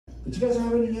But you guys are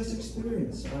having a yes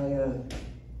experience.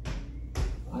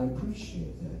 I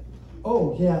appreciate that.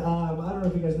 Oh, yeah, I don't know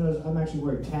if you guys noticed, I'm actually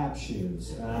wearing tap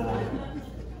shoes.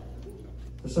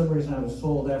 For some reason I was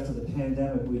told after the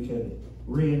pandemic we could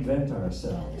reinvent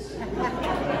ourselves.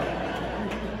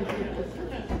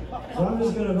 So I'm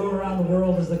just gonna go around the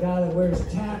world as the guy that wears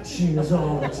tap shoes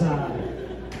all the time.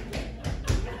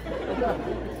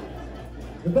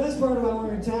 The best part about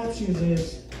wearing tap shoes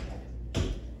is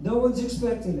no one's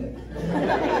expecting it.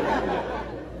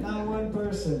 Not one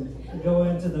person can go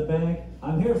into the bank.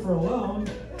 I'm here for a loan.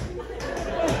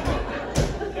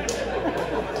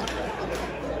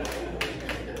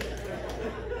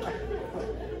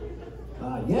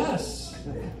 Yes.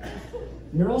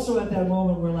 You're also at that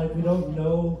moment where like we don't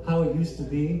know how it used to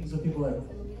be. So people are like,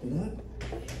 is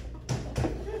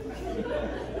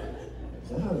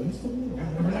that how it used to be? I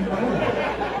don't know.